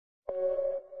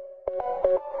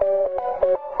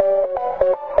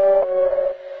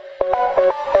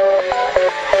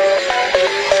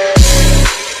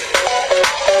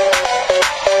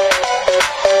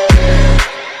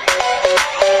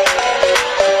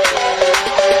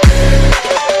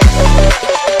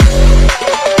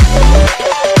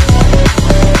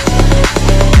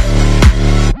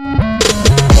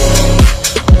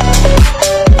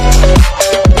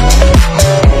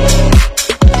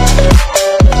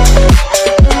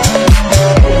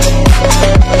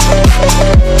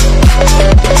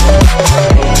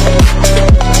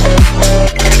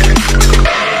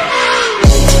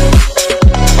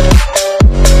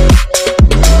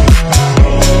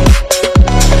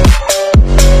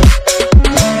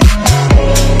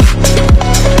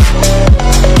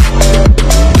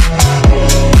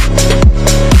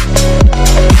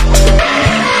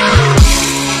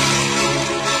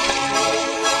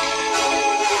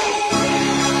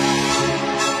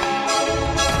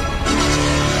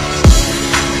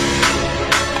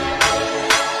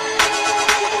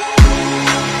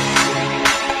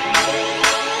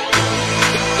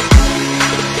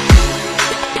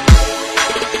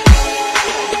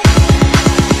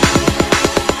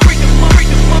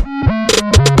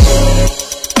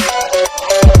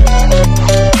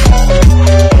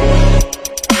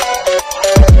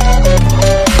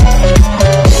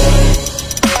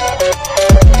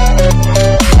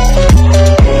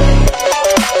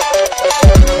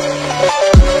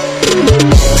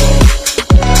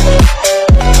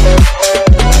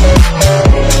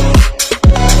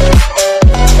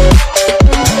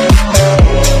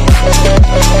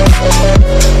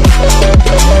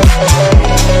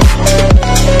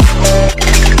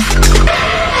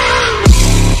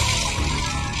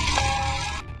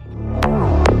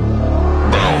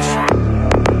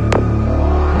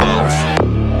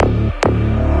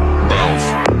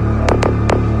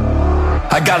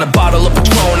I got a bottle of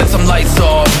Patron and some lights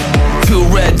off, two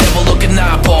red devil looking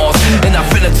eyeballs, and I'm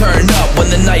finna turn up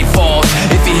when the night falls.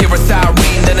 If you hear a siren,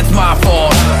 then it's my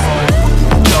fault.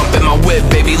 Jump in my whip,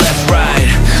 baby, let's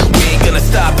ride. We ain't gonna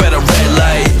stop at a red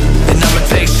light, and I'ma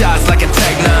take shots like a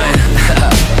Tech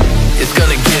 9. It's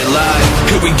gonna get live.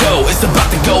 Here we go, it's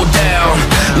about to go down.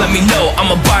 Let me know,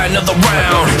 I'ma buy another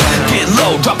round. Get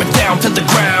low, drop it down to the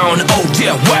ground. Oh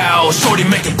yeah, wow, shorty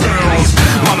make it bounce.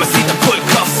 Mama see the put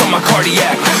cuffs on my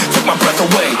cardiac. Took my breath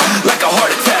away like a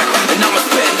heart attack. And I'ma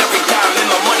spend every dime and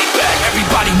my money back.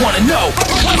 Everybody wanna know.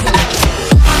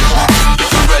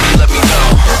 If you're ready, let me know.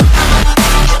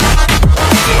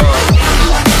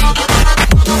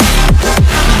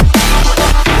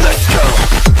 Let's go.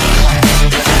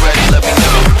 If you're ready, let me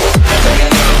know. Let me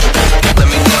know. Let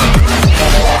me know.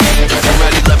 If you're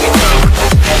ready, let me know.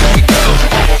 Here we go.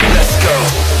 Let's go.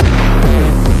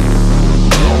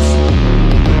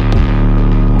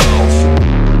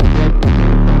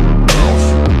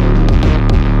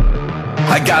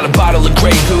 I got a bottle of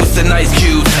Grey Goose and ice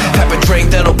cubes, type of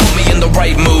drink that'll put me in the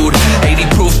right mood.